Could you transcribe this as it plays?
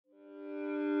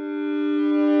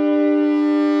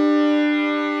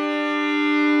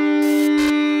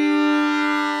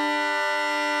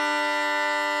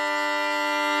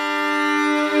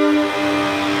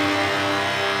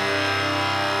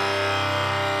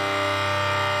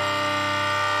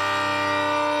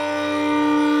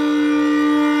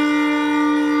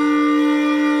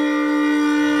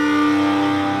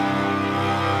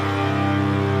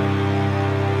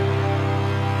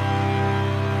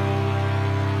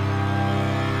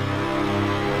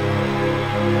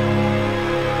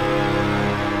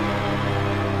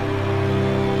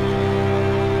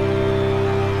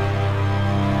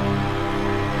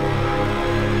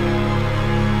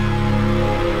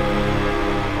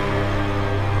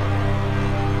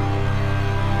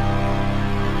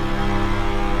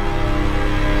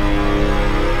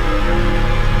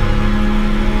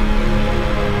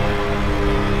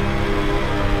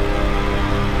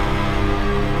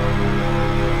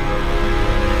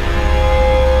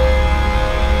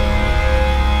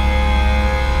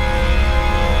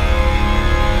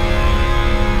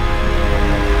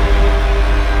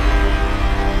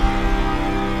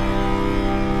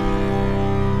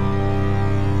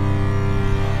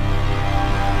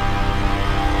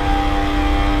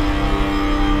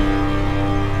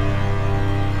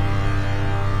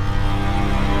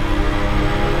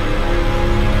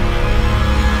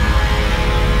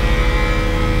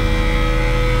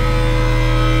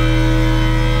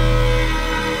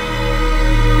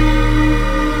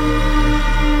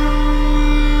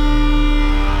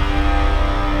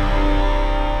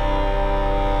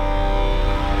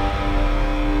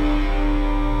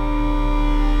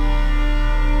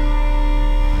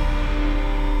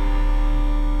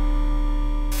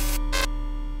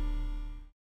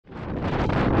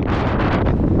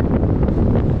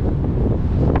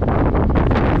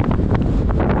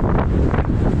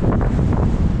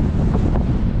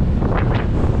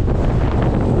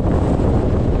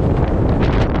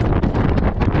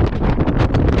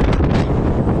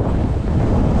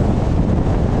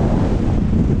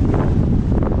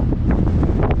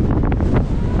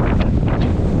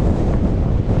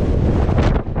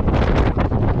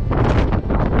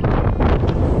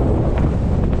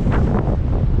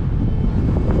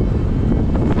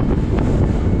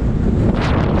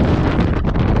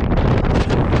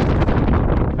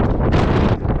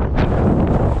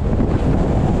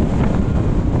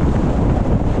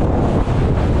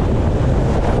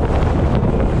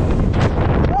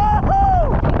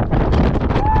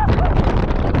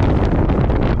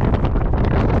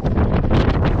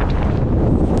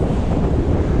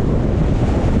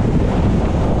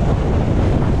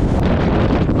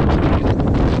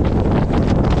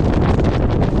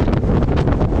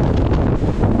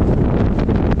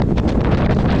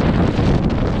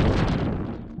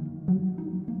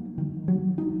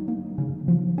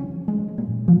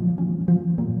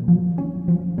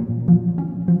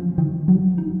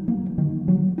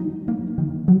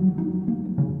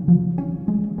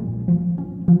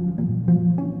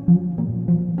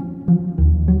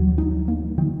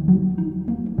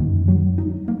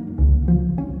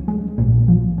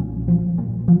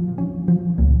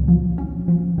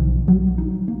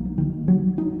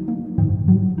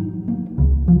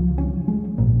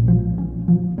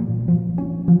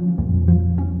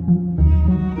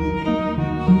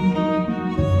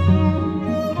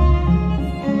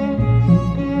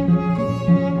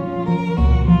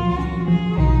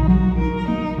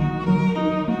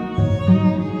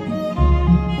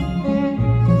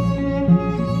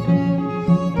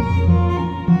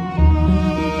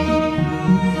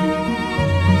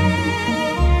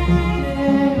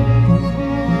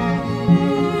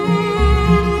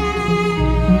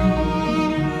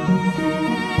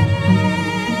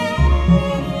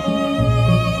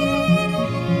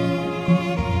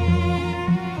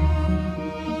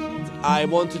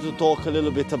wanted to talk a little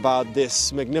bit about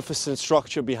this magnificent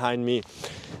structure behind me,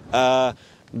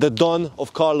 the Don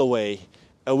of Carloway,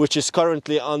 which is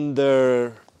currently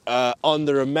under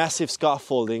a massive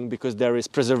scaffolding because there is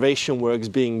preservation works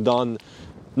being done,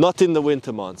 not in the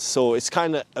winter months, so it's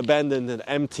kind of abandoned and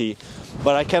empty,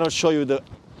 but I cannot show you the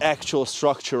actual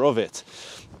structure of it.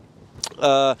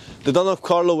 The Don of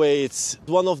Carloway, it's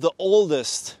one of the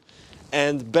oldest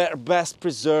and best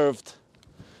preserved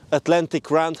Atlantic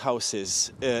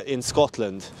roundhouses in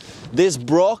Scotland. This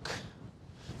broch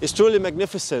is truly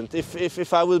magnificent.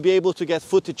 If I will be able to get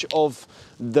footage of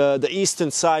the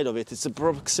eastern side of it, it's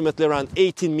approximately around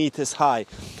 18 meters high,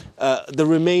 the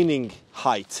remaining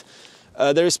height.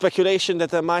 There is speculation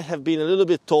that it might have been a little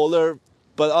bit taller,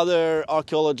 but other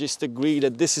archaeologists agree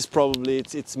that this is probably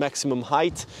its maximum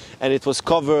height, and it was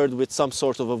covered with some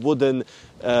sort of a wooden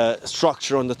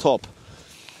structure on the top.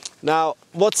 Now,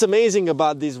 what's amazing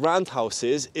about these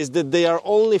roundhouses is that they are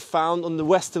only found on the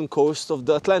western coast of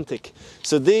the Atlantic.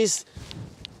 So these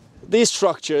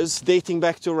structures, dating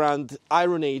back to around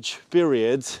Iron Age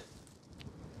period,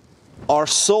 are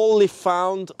solely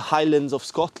found highlands of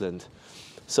Scotland.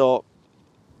 So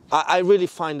I really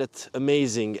find it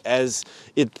amazing, as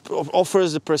it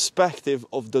offers a perspective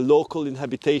of the local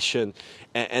inhabitation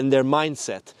and their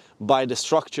mindset by the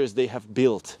structures they have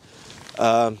built.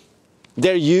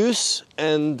 Their use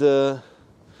and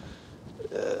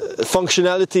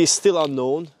functionality is still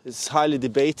unknown, it's highly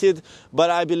debated, but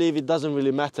I believe it doesn't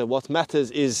really matter. What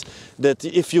matters is that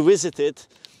if you visit it,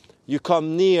 you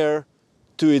come near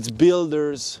to its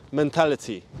builder's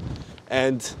mentality.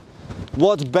 And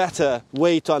what better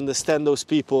way to understand those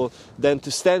people than to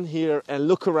stand here and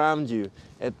look around you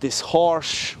at this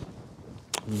harsh,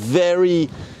 very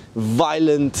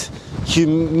violent,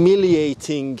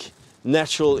 humiliating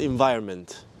natural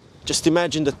environment. Just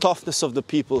imagine the toughness of the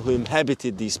people who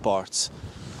inhabited these parts.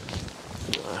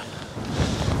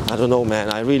 I don't know,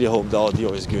 man. I really hope the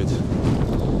audio is good.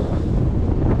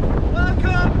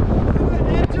 Welcome to the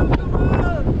edge of the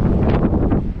world.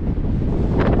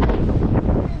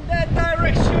 In that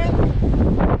direction,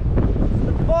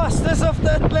 the vastness of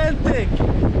the Atlantic.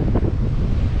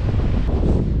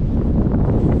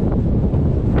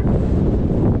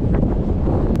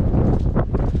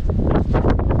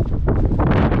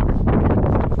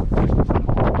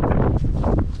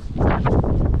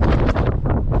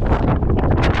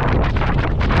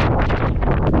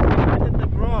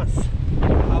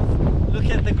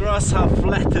 How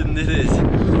flattened it is.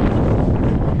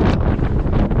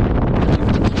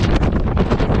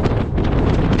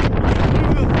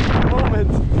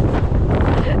 Moment.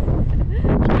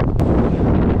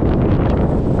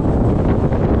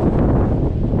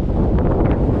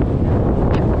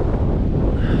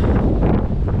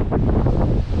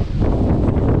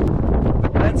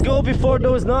 Let's go before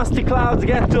those nasty clouds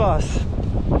get to us.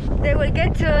 They will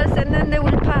get to us and then they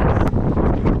will pass.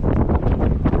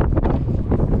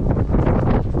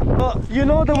 You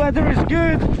know the weather is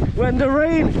good when the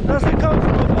rain doesn't come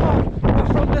from above, but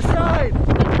from the side.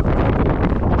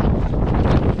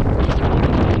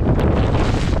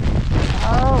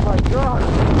 Oh my God!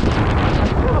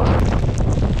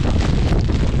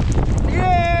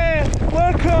 Yeah!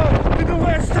 Welcome to the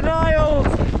Western Isles!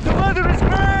 The weather is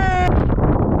great!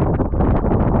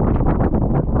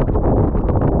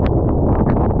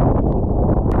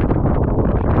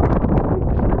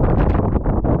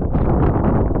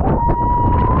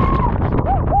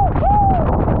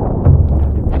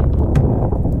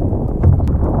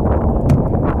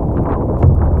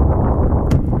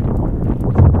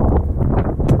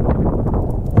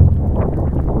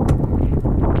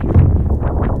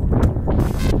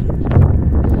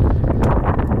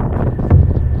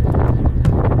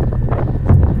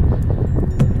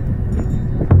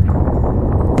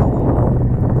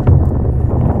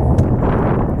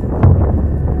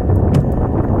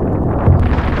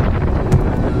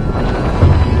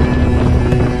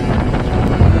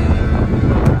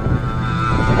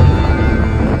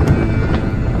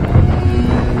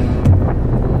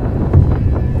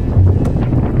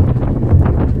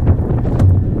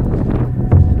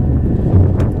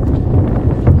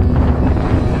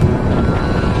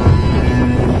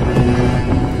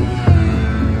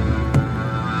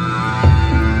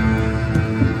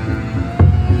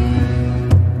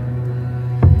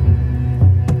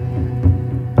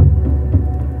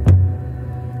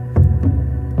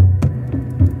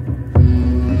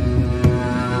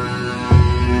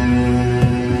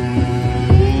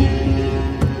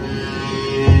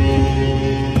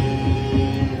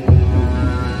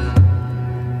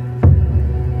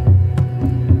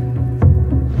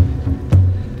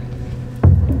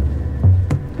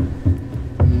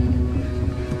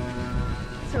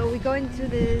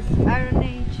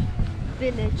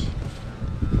 village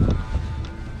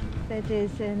that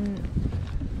is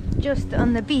just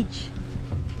on the beach.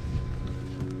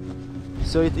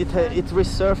 So it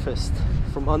resurfaced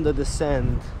from under the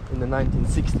sand in the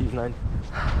 1960s.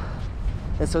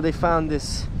 And so they found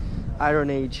this Iron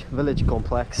Age village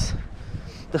complex.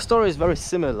 The story is very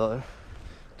similar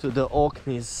to the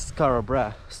Orkney's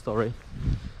Skara story,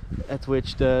 at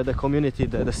which the community,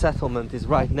 the settlement is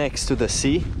right next to the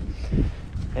sea,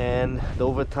 and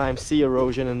over time sea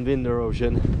erosion and wind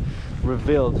erosion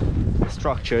revealed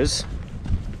structures.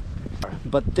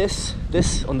 But this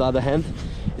on the other hand,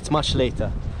 it's much later.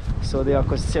 So they are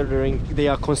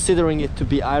considering it to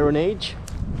be Iron Age,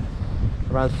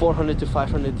 around 400 to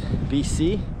 500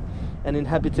 BC, and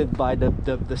inhabited by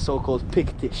the so-called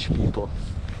Pictish people.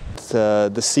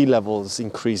 The sea levels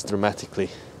increased dramatically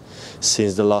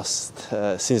since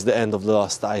the end of the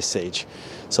last ice age.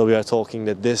 So we are talking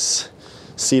that this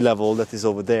sea level that is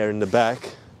over there in the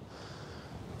back,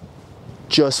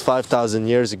 just 5,000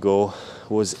 years ago,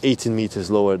 was 18 meters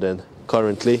lower than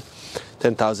currently.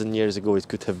 10,000 years ago it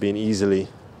could have been easily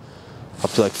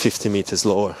up to like 50 meters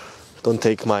lower. Don't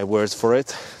take my words for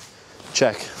it,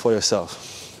 check for yourself.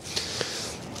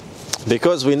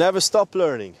 Because we never stop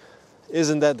learning.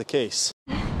 Isn't that the case?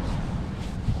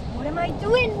 What am I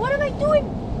doing? What am I doing?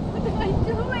 What am I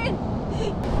doing?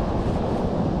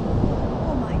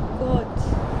 Oh my god.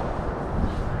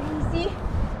 Crazy.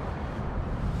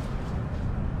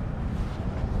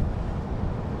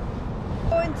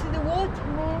 Go into the water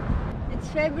more. It's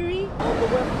February. On the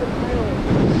Western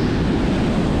Highlands.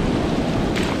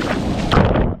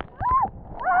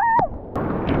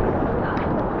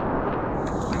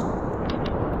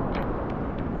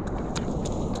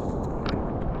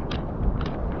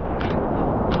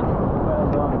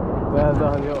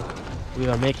 We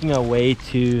are making our way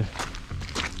to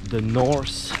the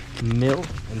Norse mill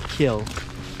and kill.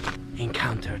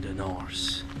 Encounter the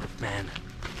Norse, man.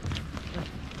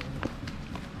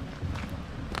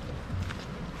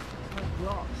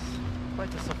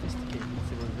 Quite a sophisticated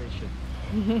civilization.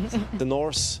 The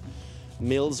Norse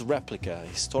mill's replica, a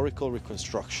historical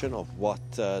reconstruction of what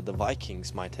the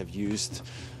Vikings might have used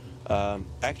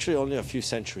actually only a few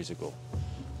centuries ago.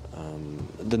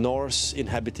 The Norse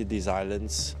inhabited these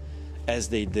islands as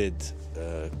they did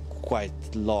quite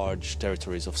large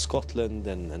territories of Scotland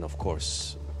and of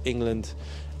course England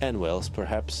and Wales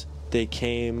perhaps. They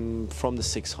came from the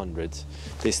 600s.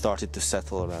 They started to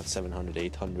settle around 700,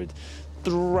 800,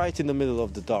 right in the middle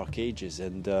of the Dark Ages,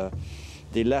 and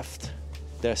they left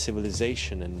their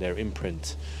civilization and their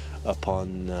imprint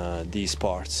upon these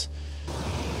parts.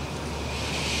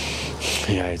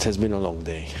 Yeah, it has been a long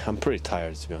day. I'm pretty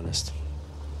tired, to be honest.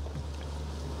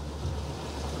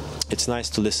 It's nice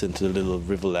to listen to the little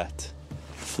rivulet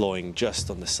flowing just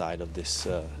on the side of this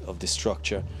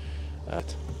structure.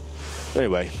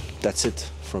 Anyway, that's it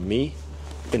from me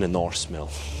in a Norse mill.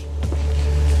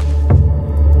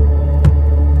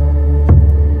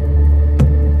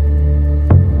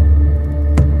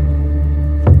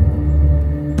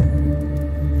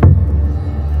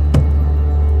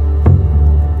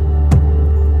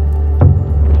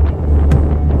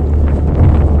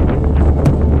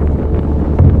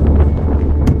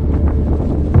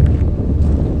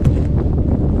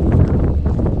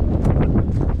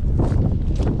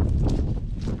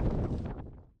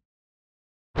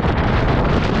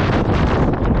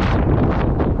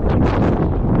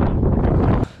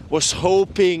 Was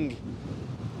hoping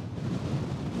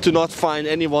to not find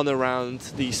anyone around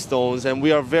these stones, and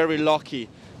we are very lucky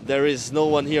there is no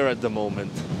one here at the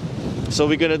moment. So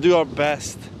we're gonna do our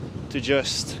best to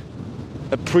just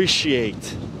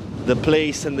appreciate the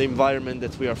place and the environment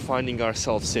that we are finding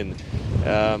ourselves in.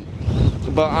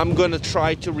 But I'm gonna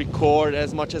try to record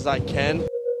as much as I can.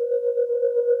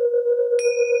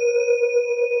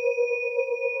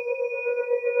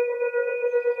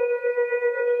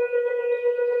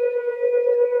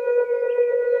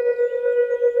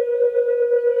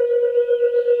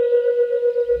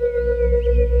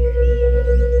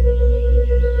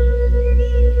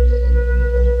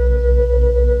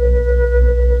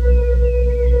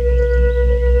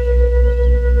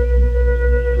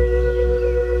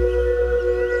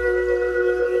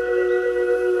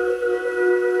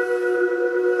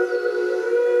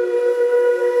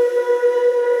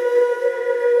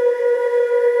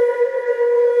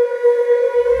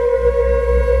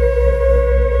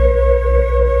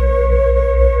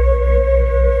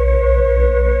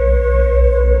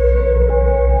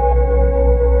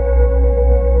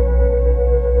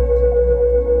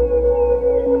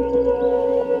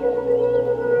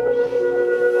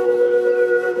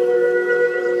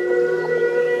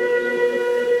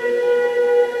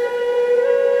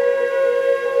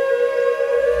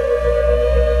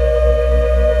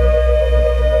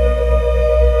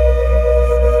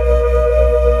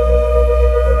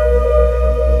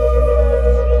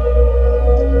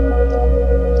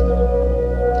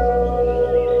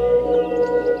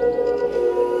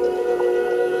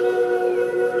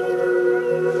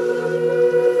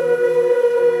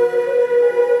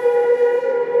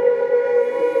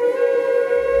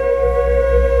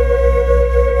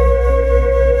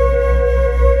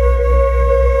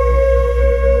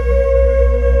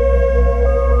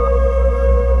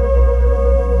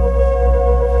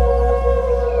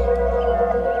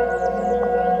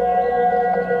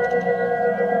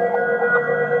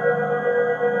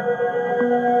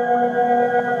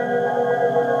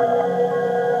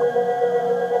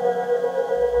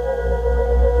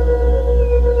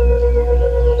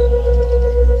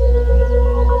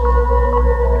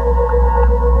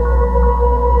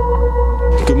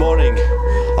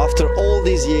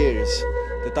 years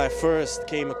that I first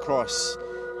came across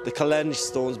the Callanish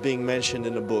Stones being mentioned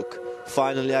in a book.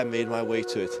 Finally, I made my way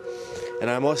to it. And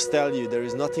I must tell you, there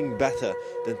is nothing better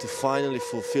than to finally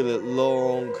fulfill a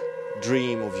long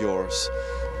dream of yours.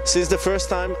 Since the first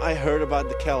time I heard about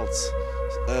the Celts,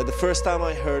 the first time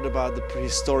I heard about the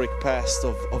prehistoric past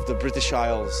of the British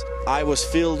Isles, I was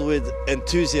filled with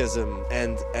enthusiasm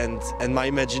and my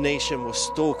imagination was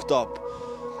stoked up,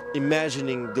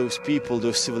 imagining those people,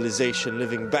 those civilizations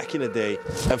living back in the day.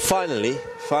 And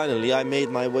finally, I made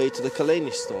my way to the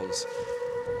Callanish Stones.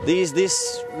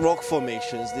 These rock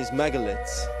formations, these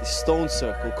megaliths, this stone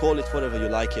circle, call it whatever you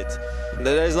like it.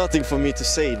 There is nothing for me to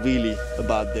say really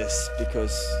about this,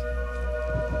 because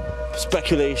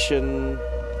speculation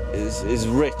is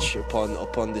rich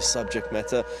upon this subject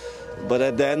matter. But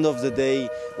at the end of the day,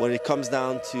 when it comes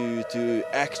down to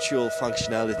actual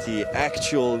functionality,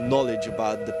 actual knowledge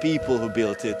about the people who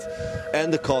built it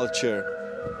and the culture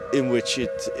in which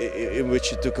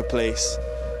it took a place,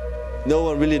 no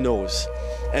one really knows.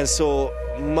 And so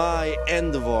my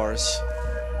endeavors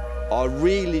are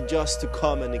really just to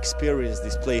come and experience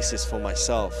these places for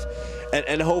myself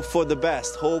and hope for the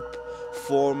best, hope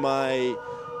for my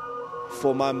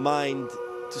mind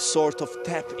to sort of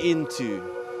tap into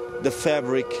the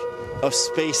fabric of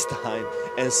space-time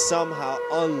and somehow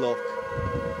unlock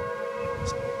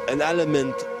an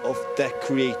element of that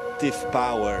creative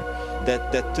power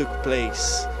that took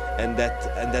place and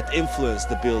that influenced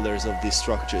the builders of these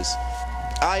structures.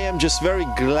 I am just very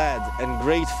glad and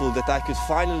grateful that I could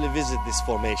finally visit this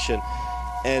formation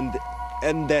and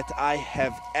that I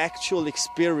have actual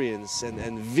experience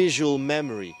and visual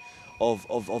memory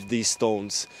of these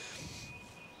stones.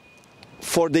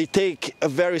 For they take a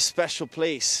very special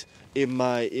place in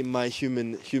my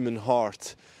human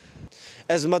heart.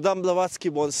 As Madame Blavatsky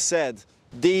once said,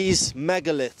 these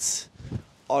megaliths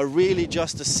are really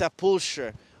just a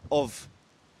sepulchre of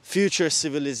future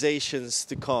civilizations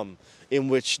to come, in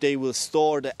which they will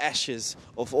store the ashes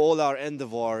of all our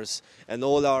endeavors and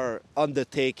all our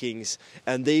undertakings,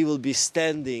 and they will be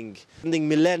standing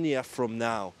millennia from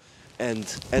now, and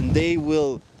they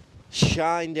will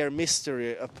shine their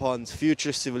mystery upon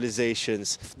future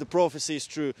civilizations. The prophecy is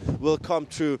true, will come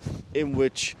true, in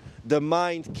which the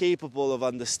mind capable of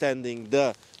understanding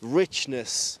the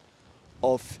richness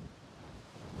of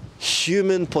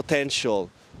human potential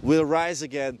will rise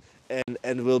again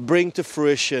and will bring to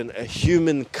fruition a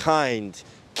humankind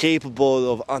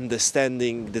capable of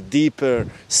understanding the deeper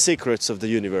secrets of the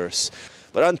universe.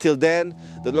 But until then,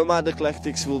 the Nomad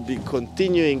Eclectics will be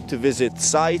continuing to visit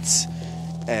sites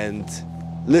and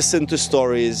listen to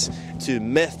stories, to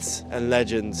myths and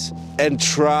legends, and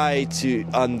try to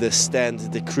understand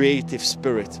the creative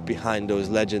spirit behind those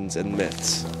legends and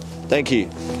myths. Thank you.